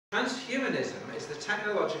Transhumanism is the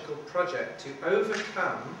technological project to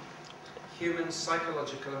overcome human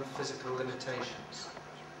psychological and physical limitations.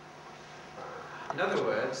 In other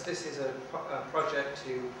words, this is a project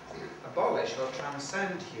to abolish or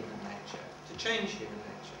transcend human nature, to change human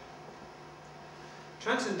nature.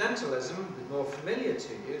 Transcendentalism, more familiar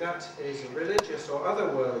to you, that is a religious or other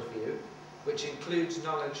worldview which includes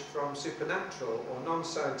knowledge from supernatural or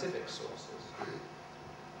non-scientific sources.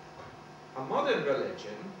 A modern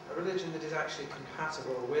religion, a religion that is actually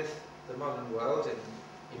compatible with the modern world in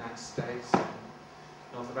the United States,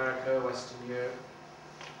 North America, Western Europe,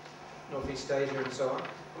 Northeast Asia and so on,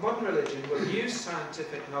 a modern religion will use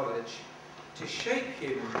scientific knowledge to shape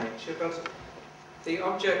human nature, but the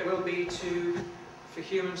object will be for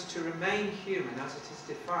humans to remain human as it is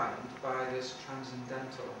defined by this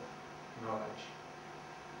transcendental knowledge.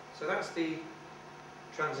 So that's the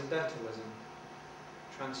transcendentalism,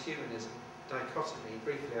 transhumanism dichotomy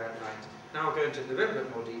briefly outlined. Now I'll go into a little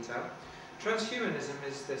bit more detail. Transhumanism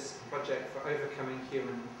is this project for overcoming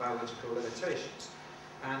human biological limitations.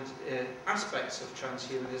 And aspects of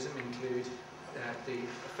transhumanism include the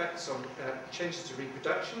effects on changes to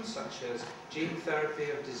reproduction, such as gene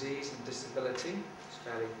therapy of disease and disability. It's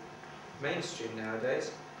fairly mainstream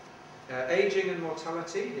nowadays. Aging and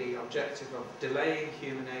mortality, the objective of delaying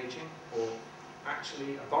human aging or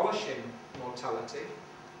actually abolishing mortality.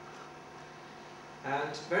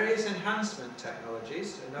 And various enhancement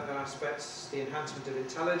technologies, and other aspects, the enhancement of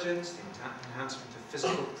intelligence, the enhancement of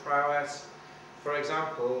physical prowess. For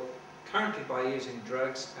example, currently by using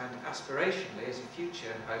drugs and aspirationally, as a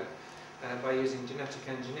future hope, by using genetic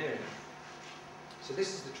engineering. So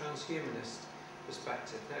this is the transhumanist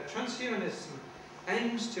perspective. Now, transhumanism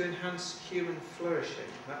aims to enhance human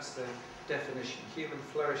flourishing. That's the definition, human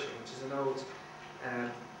flourishing, which is an old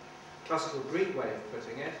classical Greek way of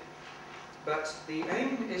putting it. But the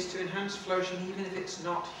aim is to enhance flourishing even if it's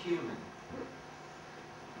not human.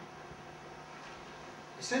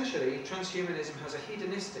 Essentially, transhumanism has a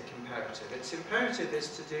hedonistic imperative. Its imperative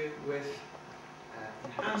is to do with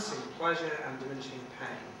enhancing pleasure and diminishing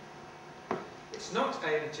pain. It's not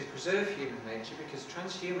aimed to preserve human nature because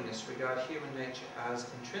transhumanists regard human nature as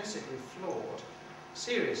intrinsically flawed,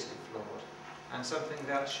 seriously flawed, and something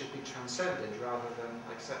that should be transcended rather than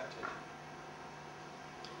accepted.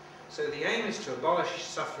 So the aim is to abolish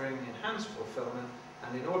suffering, enhance fulfillment,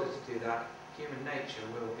 and in order to do that, human nature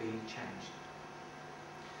will be changed.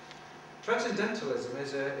 Transcendentalism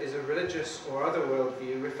is a religious or other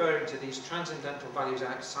worldview referring to these transcendental values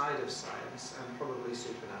outside of science and probably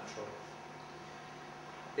supernatural.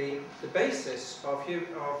 The basis of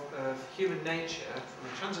human nature,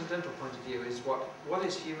 from a transcendental point of view, is what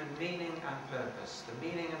is human meaning and purpose, the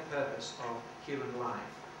meaning and purpose of human life.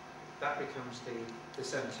 That becomes the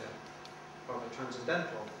centre of a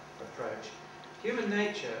transcendental approach. Human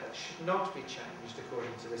nature should not be changed,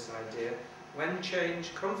 according to this idea, when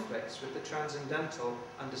change conflicts with the transcendental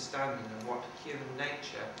understanding of what human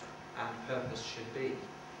nature and purpose should be.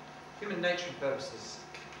 Human nature and purpose is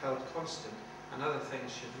held constant, and other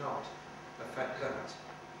things should not affect that.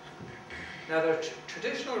 Now, the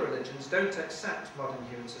traditional religions don't accept modern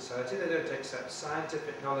human society. They don't accept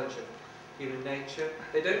scientific knowledge of human nature.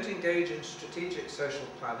 They don't engage in strategic social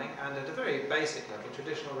planning, and at a very basic level,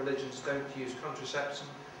 traditional religions don't use contraception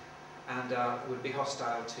and would be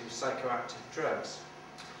hostile to psychoactive drugs.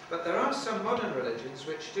 But there are some modern religions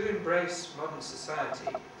which do embrace modern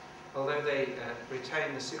society, although they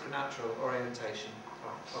retain the supernatural orientation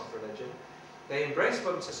of religion. They embrace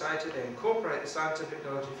modern society, they incorporate the scientific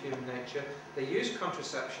knowledge of human nature, they use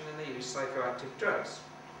contraception and they use psychoactive drugs.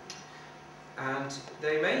 And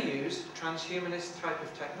they may use transhumanist type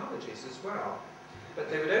of technologies as well,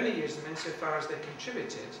 but they would only use them insofar as they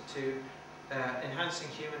contributed to enhancing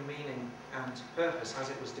human meaning and purpose as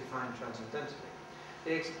it was defined transcendentally.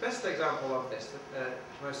 The best example of this, the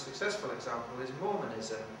most successful example, is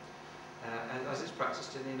Mormonism, and as it's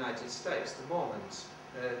practiced in the United States. The Mormons,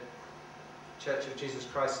 Church of Jesus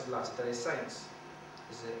Christ of Latter-day Saints,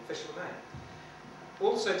 is the official name.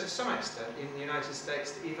 Also, to some extent, in the United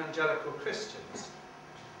States, the evangelical Christians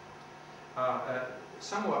are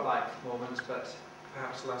somewhat like Mormons, but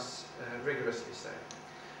perhaps less rigorously so.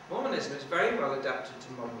 Mormonism is very well adapted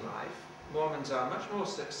to modern life. Mormons are much more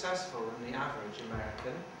successful than the average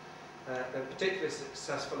American. They're particularly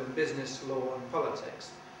successful in business, law, and politics.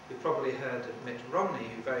 You've probably heard of Mitt Romney,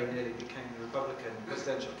 who very nearly became the Republican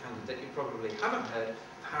presidential candidate. You probably haven't heard of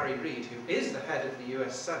Harry Reid, who is the head of the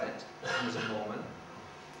US Senate and is a Mormon,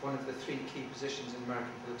 one of the 3 key positions in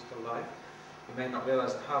American political life. You may not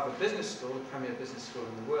realize that Harvard Business School, the premier business school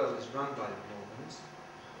in the world, is run by the Mormons.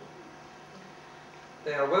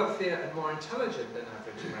 They are wealthier and more intelligent than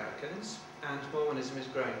average Americans, and Mormonism is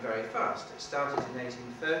growing very fast. It started in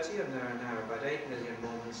 1830, and there are now about 8 million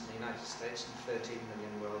Mormons in the United States and 13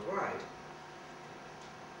 million worldwide.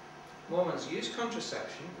 Mormons use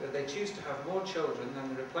contraception, but they choose to have more children than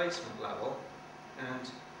the replacement level, and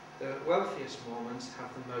the wealthiest Mormons have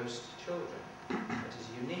the most children. It is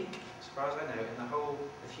unique, as far as I know, in the whole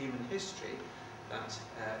of human history that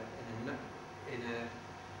in a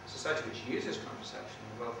society which uses contraception,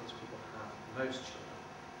 the wealthiest people have most children.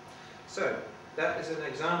 So, that is an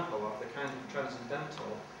example of the kind of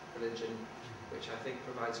transcendental religion which I think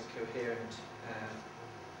provides a coherent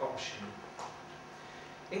option.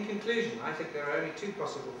 In conclusion, I think there are only two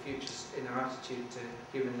possible futures in our attitude to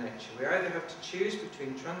human nature. We either have to choose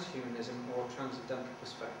between transhumanism or transcendental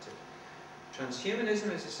perspective.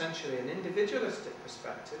 Transhumanism is essentially an individualistic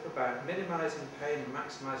perspective about minimizing pain and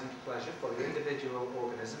maximizing pleasure for the individual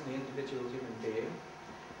organism, the individual human being.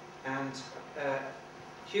 And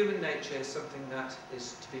human nature is something that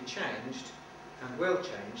is to be changed and will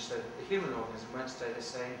change, so that the human organism won't stay the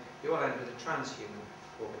same. You will end with a transhuman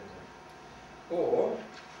organism. Or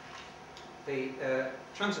the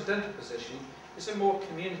transcendental position is a more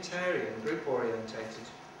communitarian, group-orientated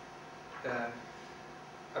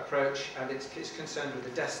approach, and it's concerned with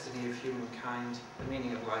the destiny of humankind, the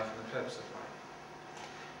meaning of life, and the purpose of life.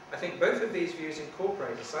 I think both of these views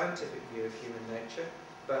incorporate a scientific view of human nature,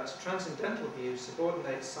 but transcendental view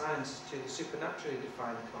subordinates science to the supernaturally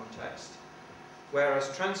defined context, whereas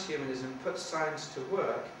transhumanism puts science to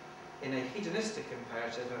work in a hedonistic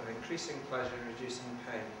imperative of increasing pleasure and reducing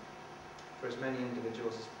pain for as many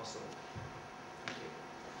individuals as possible.